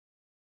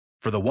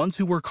For the ones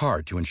who work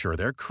hard to ensure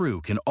their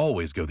crew can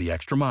always go the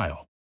extra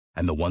mile,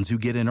 and the ones who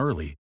get in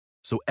early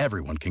so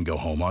everyone can go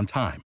home on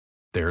time,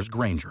 there's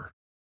Grainger,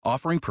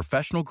 offering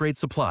professional-grade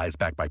supplies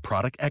backed by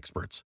product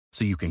experts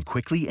so you can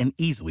quickly and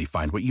easily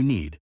find what you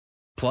need.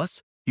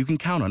 Plus, you can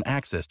count on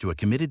access to a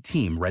committed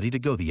team ready to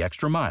go the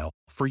extra mile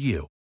for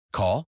you.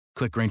 Call,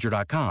 click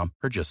Grainger.com,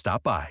 or just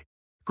stop by.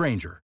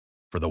 Grainger,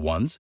 for the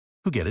ones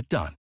who get it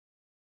done.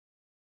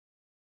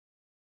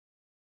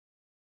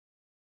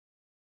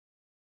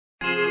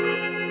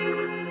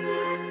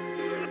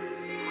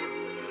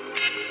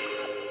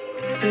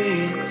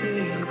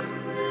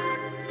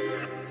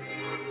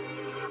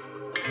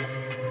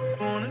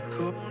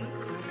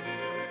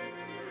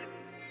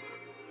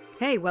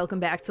 Hey, welcome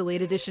back to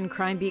Late Edition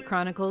Crime Beat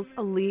Chronicles,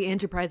 a Lee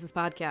Enterprises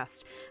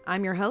podcast.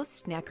 I'm your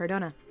host, Nat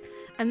Cardona.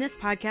 On this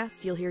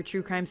podcast, you'll hear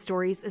true crime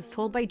stories as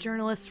told by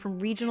journalists from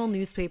regional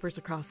newspapers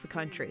across the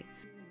country.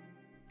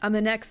 On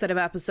the next set of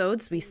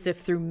episodes, we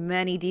sift through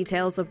many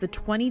details of the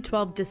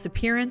 2012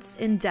 disappearance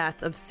and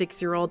death of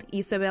 6-year-old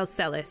Isabel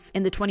Celis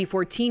and the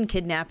 2014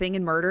 kidnapping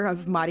and murder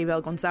of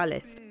Maribel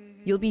Gonzalez.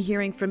 You'll be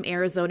hearing from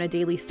Arizona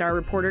Daily Star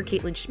reporter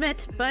Caitlin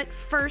Schmidt, but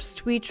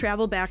first we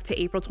travel back to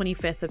April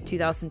 25th of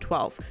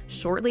 2012,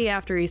 shortly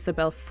after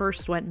Isabel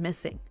first went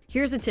missing.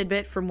 Here's a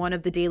tidbit from one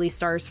of the Daily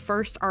Star's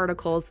first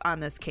articles on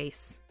this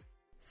case.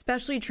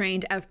 Specially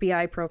trained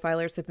FBI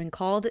profilers have been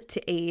called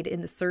to aid in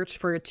the search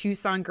for a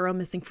Tucson girl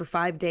missing for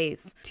 5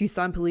 days.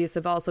 Tucson police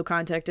have also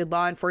contacted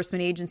law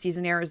enforcement agencies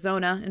in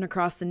Arizona and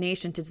across the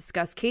nation to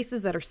discuss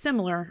cases that are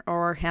similar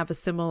or have a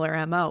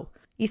similar MO.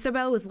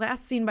 Isabel was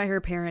last seen by her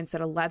parents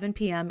at 11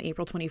 p.m.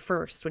 April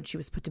 21st when she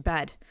was put to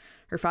bed.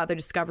 Her father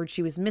discovered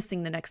she was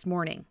missing the next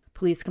morning.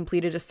 Police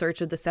completed a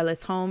search of the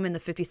Celis home in the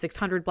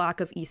 5600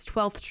 block of East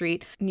 12th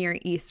Street near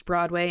East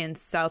Broadway and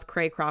South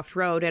Craycroft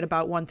Road at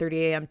about 1:30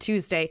 a.m.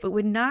 Tuesday, but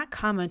would not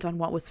comment on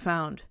what was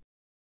found.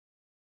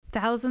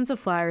 Thousands of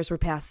flyers were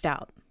passed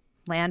out.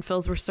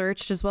 Landfills were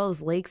searched as well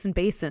as lakes and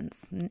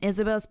basins.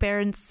 Isabel's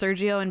parents,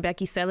 Sergio and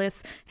Becky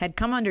Celis, had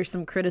come under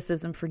some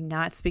criticism for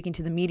not speaking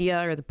to the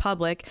media or the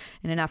public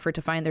in an effort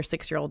to find their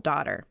 6-year-old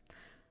daughter.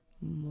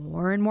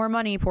 More and more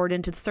money poured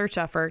into the search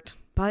effort,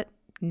 but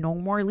no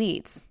more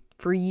leads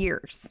for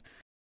years.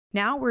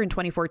 Now we're in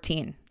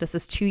 2014. This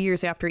is 2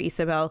 years after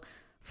Isabel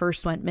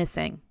first went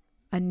missing.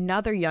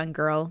 Another young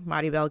girl,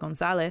 Maribel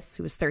Gonzalez,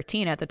 who was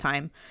 13 at the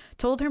time,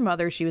 told her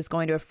mother she was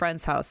going to a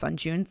friend's house on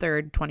June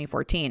 3rd,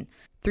 2014.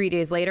 3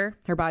 days later,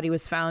 her body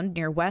was found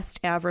near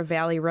West Avra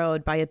Valley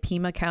Road by a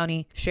Pima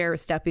County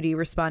Sheriff's deputy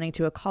responding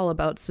to a call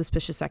about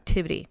suspicious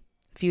activity.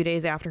 A few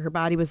days after her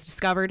body was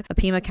discovered, a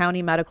Pima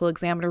County medical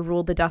examiner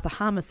ruled the death a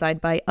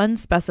homicide by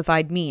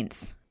unspecified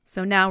means.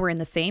 So now we're in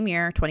the same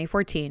year,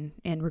 2014,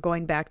 and we're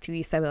going back to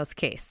Isabel's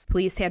case.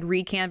 Police had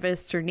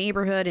recanvassed her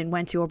neighborhood and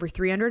went to over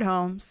 300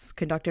 homes,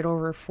 conducted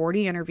over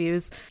 40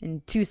 interviews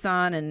in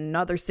Tucson and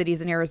other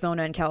cities in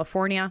Arizona and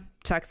California,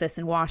 Texas,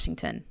 and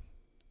Washington.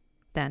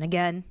 Then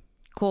again,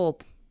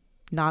 cold.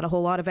 Not a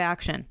whole lot of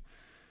action.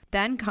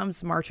 Then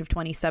comes March of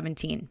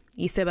 2017.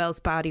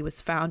 Isabel's body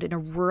was found in a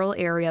rural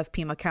area of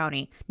Pima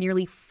County,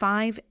 nearly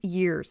 5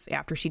 years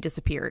after she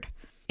disappeared.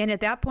 And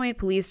at that point,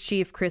 Police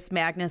Chief Chris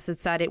Magnus had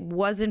said it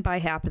wasn't by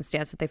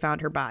happenstance that they found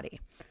her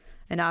body.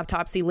 An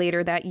autopsy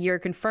later that year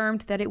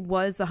confirmed that it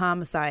was a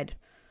homicide.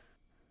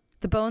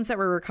 The bones that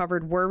were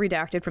recovered were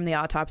redacted from the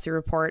autopsy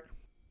report,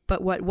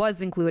 but what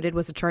was included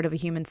was a chart of a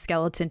human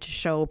skeleton to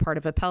show part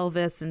of a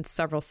pelvis and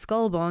several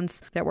skull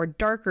bones that were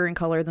darker in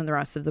color than the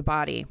rest of the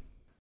body.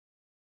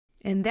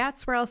 And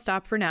that's where I'll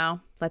stop for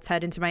now. Let's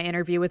head into my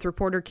interview with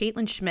reporter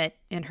Caitlin Schmidt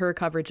and her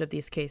coverage of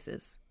these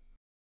cases.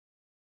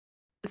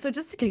 So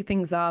just to kick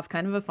things off,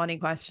 kind of a funny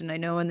question. I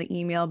know in the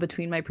email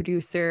between my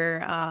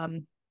producer,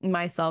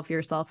 myself,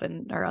 yourself,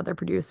 and our other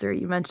producer,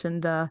 you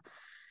mentioned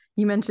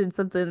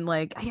something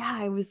like, yeah,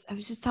 I was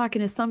just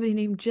talking to somebody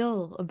named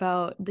Jill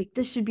about like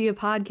this should be a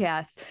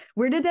podcast.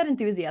 Where did that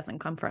enthusiasm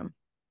come from?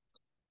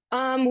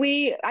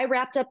 I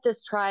wrapped up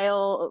this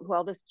trial.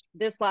 Well,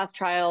 this last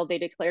trial, they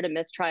declared a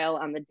mistrial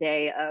on the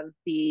day of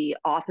the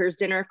authors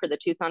dinner for the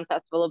Tucson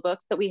Festival of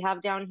Books that we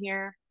have down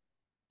here.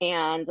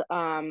 And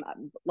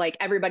like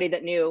everybody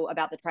that knew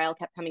about the trial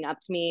kept coming up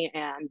to me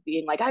and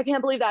being like, I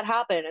can't believe that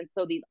happened. And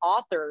so these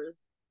authors,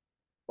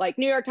 like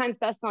New York Times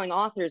bestselling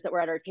authors that were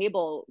at our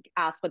table,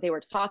 asked what they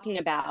were talking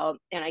about.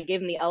 And I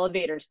gave them the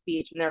elevator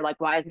speech and they're like,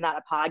 why isn't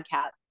that a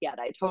podcast yet?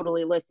 I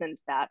totally listened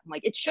to that. I'm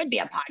like, it should be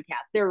a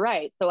podcast. They're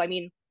right. So, I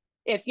mean,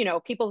 if,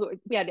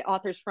 we had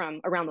authors from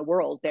around the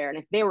world there, and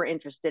if they were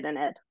interested in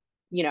it,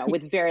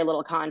 with very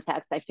little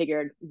context, I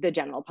figured the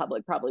general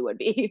public probably would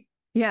be.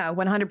 Yeah,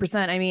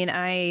 100%. I mean,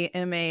 I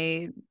am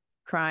a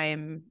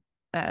crime,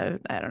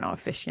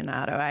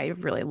 aficionado. I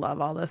really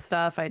love all this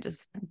stuff. I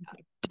just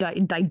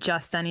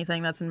digest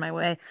anything that's in my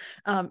way.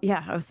 I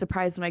was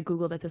surprised when I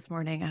Googled it this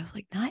morning. I was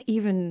like, not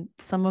even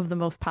some of the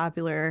most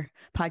popular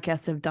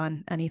podcasts have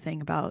done anything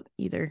about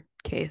either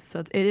case. So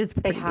it is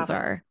pretty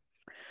bizarre.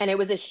 And it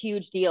was a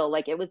huge deal.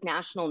 Like, it was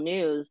national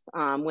news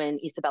when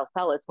Isabel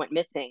Celis went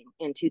missing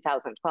in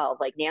 2012.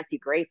 Like, Nancy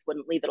Grace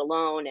wouldn't leave it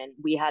alone. And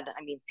we had,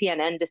 I mean,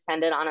 CNN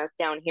descended on us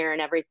down here and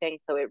everything.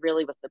 So it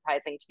really was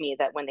surprising to me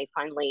that when they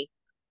finally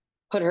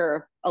put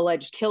her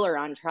alleged killer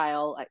on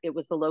trial, it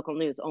was the local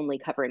news only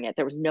covering it.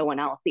 There was no one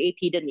else. The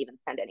AP didn't even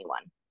send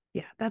anyone.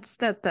 Yeah, that's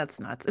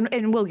nuts.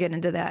 And we'll get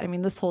into that. I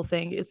mean, this whole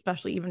thing,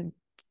 especially even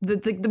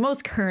the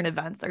most current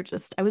events are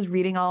just, I was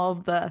reading all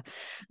of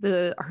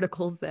the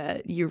articles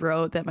that you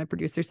wrote that my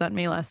producer sent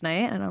me last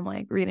night, and I'm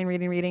like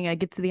reading. I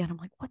get to the end, I'm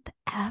like, what the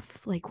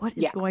F? Like, what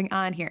is going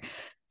on here?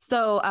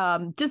 So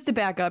just to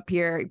back up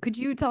here, could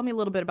you tell me a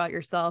little bit about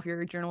yourself,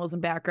 your journalism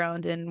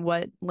background, and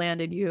what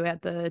landed you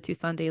at the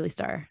Tucson Daily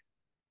Star?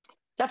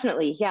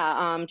 Definitely.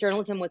 Yeah.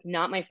 Journalism was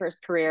not my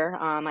first career.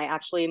 I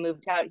actually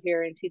moved out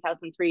here in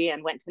 2003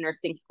 and went to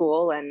nursing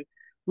school and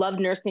loved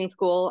nursing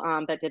school,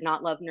 but did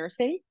not love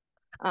nursing.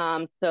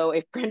 So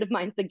a friend of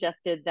mine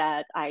suggested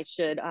that I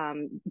should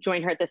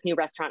join her at this new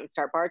restaurant and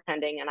start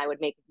bartending, and I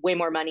would make way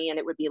more money and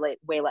it would be like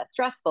way less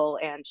stressful.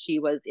 And she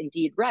was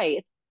indeed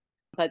right.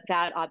 But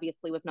that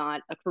obviously was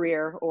not a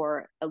career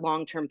or a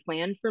long-term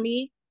plan for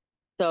me.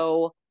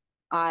 So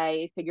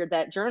I figured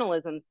that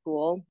journalism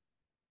school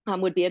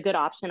would be a good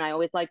option. I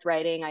always liked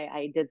writing.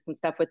 I did some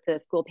stuff with the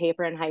school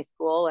paper in high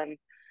school. And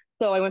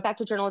so I went back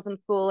to journalism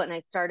school and I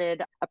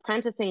started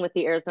apprenticing with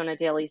the Arizona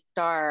Daily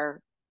Star,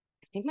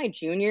 I think my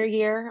junior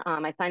year.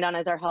 I signed on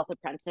as our health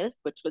apprentice,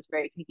 which was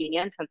very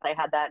convenient since I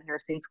had that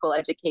nursing school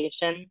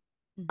education,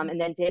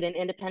 and then did an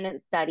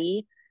independent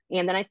study.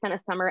 And then I spent a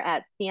summer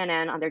at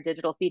CNN on their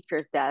digital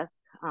features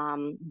desk,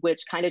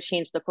 which kind of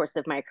changed the course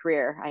of my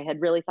career. I had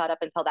really thought up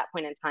until that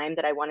point in time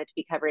that I wanted to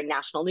be covering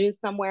national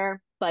news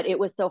somewhere, but it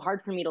was so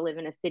hard for me to live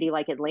in a city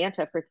like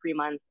Atlanta for 3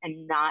 months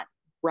and not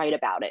write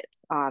about it.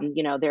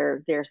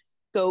 Their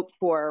scope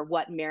for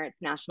what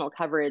merits national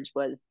coverage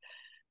was,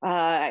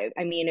 I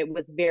mean, it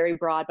was very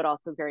broad, but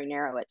also very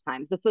narrow at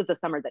times. This was the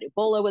summer that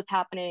Ebola was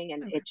happening,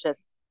 and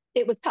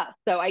it was tough.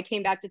 So I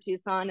came back to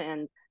Tucson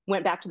and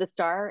went back to the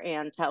Star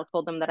and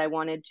told them that I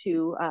wanted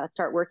to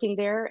start working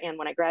there. And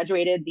when I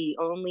graduated, the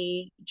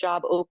only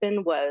job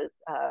open was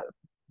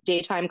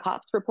daytime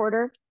cops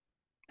reporter.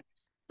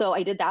 So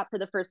I did that for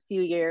the first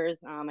few years.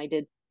 I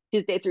did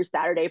Tuesday through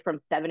Saturday from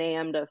 7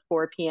 a.m. to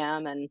 4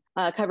 p.m. and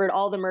covered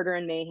all the murder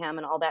and mayhem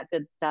and all that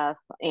good stuff.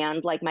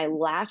 And like my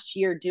last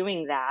year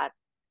doing that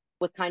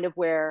was kind of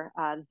where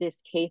this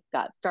case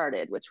got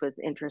started, which was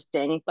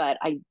interesting. But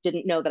I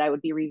didn't know that I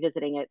would be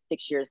revisiting it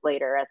 6 years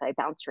later as I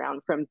bounced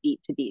around from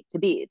beat to beat to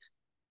beat.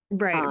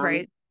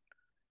 Right.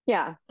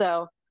 Yeah.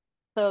 So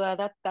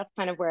that's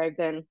kind of where I've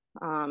been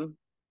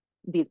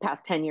these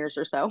past 10 years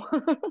or so.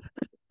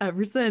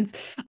 Ever since.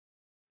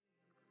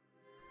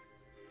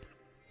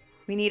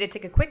 We need to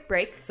take a quick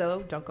break,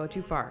 so don't go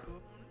too far.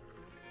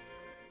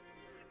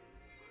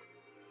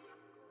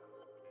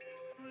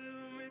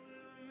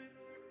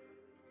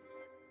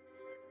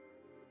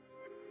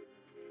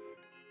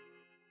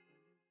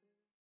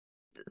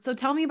 So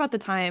tell me about the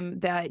time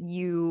that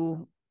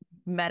you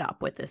met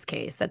up with this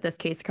case, that this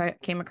case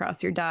came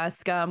across your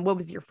desk. What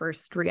was your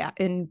first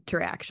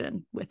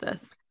interaction with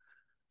this?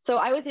 So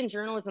I was in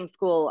journalism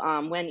school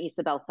when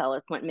Isabel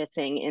Celis went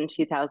missing in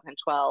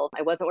 2012.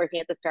 I wasn't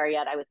working at the Star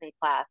yet. I was in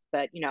class,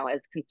 but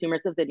as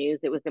consumers of the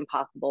news, it was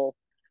impossible.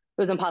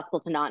 It was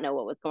impossible to not know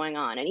what was going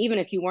on. And even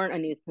if you weren't a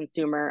news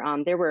consumer,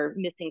 there were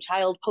missing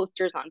child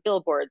posters on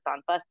billboards,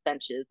 on bus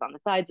benches, on the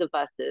sides of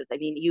buses. I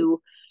mean, you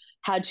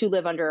had to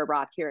live under a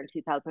rock here in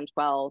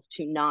 2012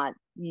 to not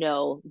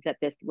know that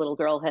this little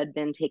girl had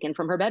been taken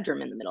from her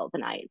bedroom in the middle of the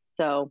night.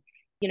 So,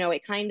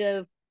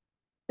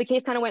 the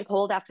case kind of went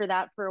cold after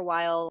that for a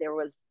while.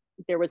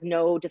 There was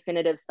no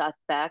definitive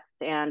suspects,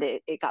 and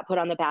it got put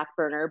on the back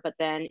burner. But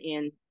then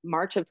in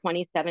March of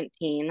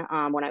 2017,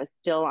 when I was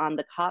still on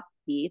the cops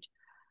beat,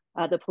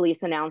 the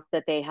police announced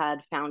that they had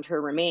found her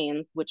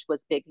remains, which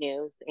was big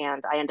news.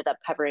 And I ended up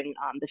covering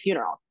the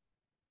funeral,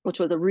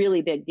 which was a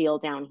really big deal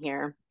down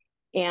here.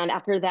 And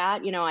after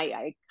that,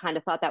 I kind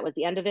of thought that was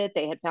the end of it.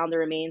 They had found the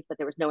remains, but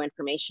there was no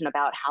information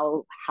about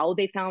how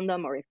they found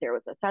them or if there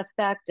was a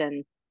suspect.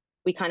 And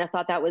we kind of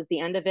thought that was the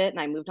end of it.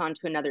 And I moved on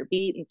to another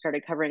beat and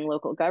started covering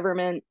local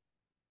government.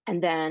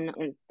 And then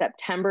in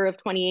September of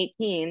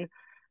 2018,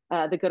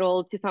 the good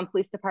old Tucson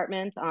Police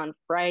Department on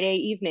Friday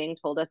evening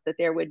told us that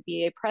there would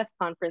be a press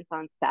conference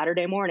on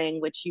Saturday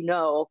morning, which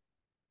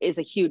is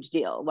a huge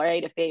deal,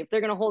 right? If they're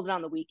going to hold it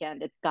on the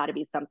weekend, it's got to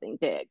be something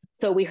big.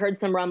 So we heard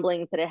some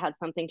rumblings that it had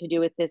something to do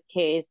with this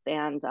case,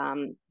 and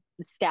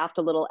staffed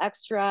a little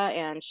extra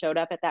and showed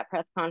up at that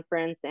press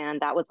conference. And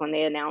that was when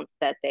they announced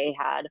that they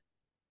had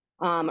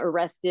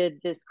arrested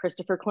this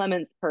Christopher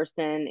Clements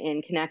person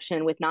in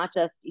connection with not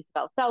just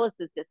Isabel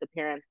Celis's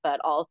disappearance, but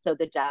also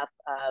the death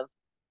of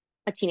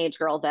a teenage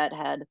girl that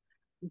had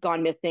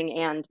gone missing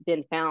and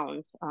been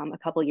found a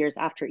couple years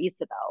after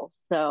Isabel.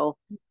 So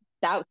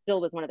that still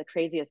was one of the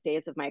craziest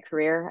days of my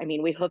career. I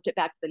mean, we hooked it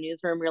back to the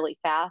newsroom really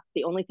fast.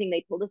 The only thing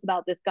they told us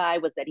about this guy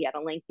was that he had a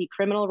lengthy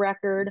criminal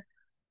record.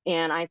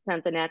 And I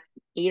spent the next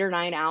 8 or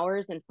 9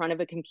 hours in front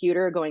of a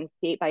computer going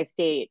state by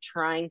state,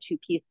 trying to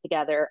piece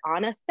together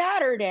on a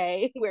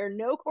Saturday where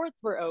no courts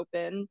were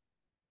open,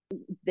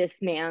 this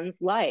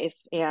man's life,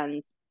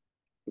 and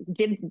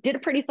did a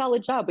pretty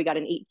solid job. We got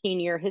an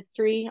 18-year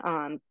history,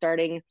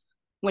 starting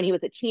when he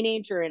was a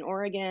teenager in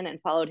Oregon,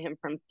 and followed him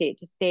from state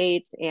to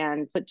state,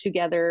 and put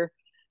together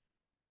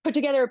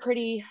a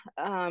pretty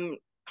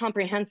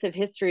comprehensive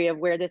history of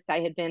where this guy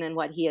had been and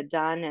what he had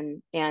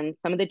done, and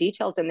some of the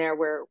details in there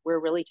were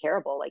really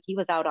terrible. Like he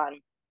was out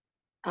on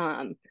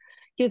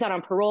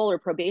parole or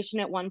probation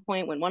at one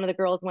point when one of the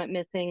girls went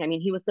missing. I mean,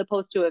 he was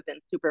supposed to have been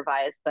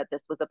supervised, but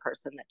this was a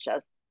person that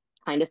just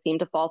kind of seemed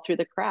to fall through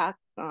the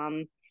cracks,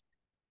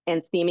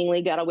 and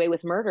seemingly got away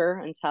with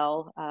murder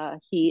until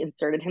he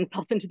inserted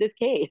himself into this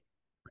case.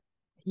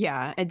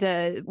 Yeah,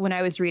 when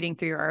I was reading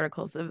through your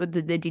articles of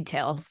the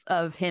details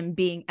of him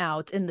being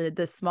out in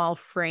the small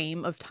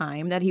frame of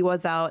time that he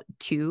was out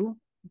to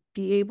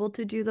be able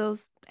to do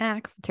those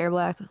acts, terrible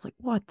acts, I was like,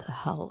 what the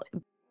hell?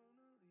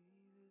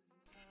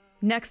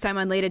 Next time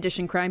on Late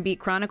Edition Crime Beat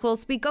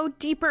Chronicles, we go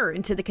deeper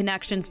into the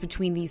connections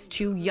between these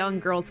two young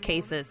girls'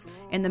 cases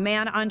and the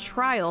man on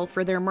trial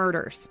for their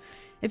murders.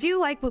 If you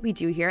like what we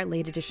do here at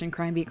Late Edition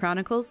Crime Beat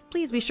Chronicles,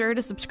 please be sure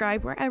to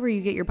subscribe wherever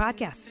you get your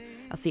podcasts.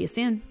 I'll see you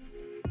soon.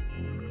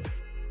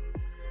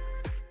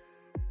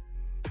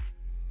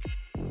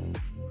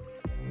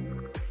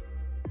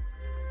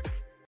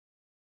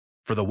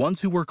 For the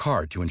ones who work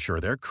hard to ensure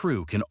their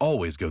crew can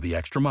always go the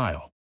extra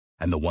mile,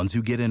 and the ones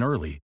who get in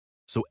early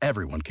so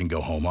everyone can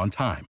go home on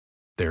time,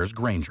 there's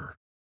Grainger,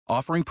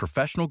 offering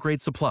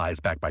professional-grade supplies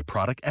backed by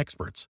product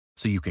experts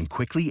so you can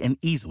quickly and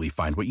easily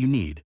find what you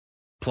need.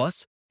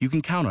 Plus, you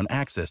can count on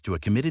access to a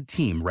committed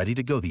team ready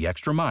to go the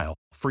extra mile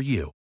for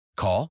you.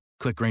 Call,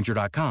 click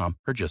Grainger.com,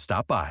 or just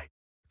stop by.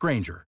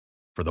 Grainger,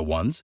 for the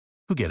ones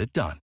who get it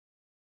done.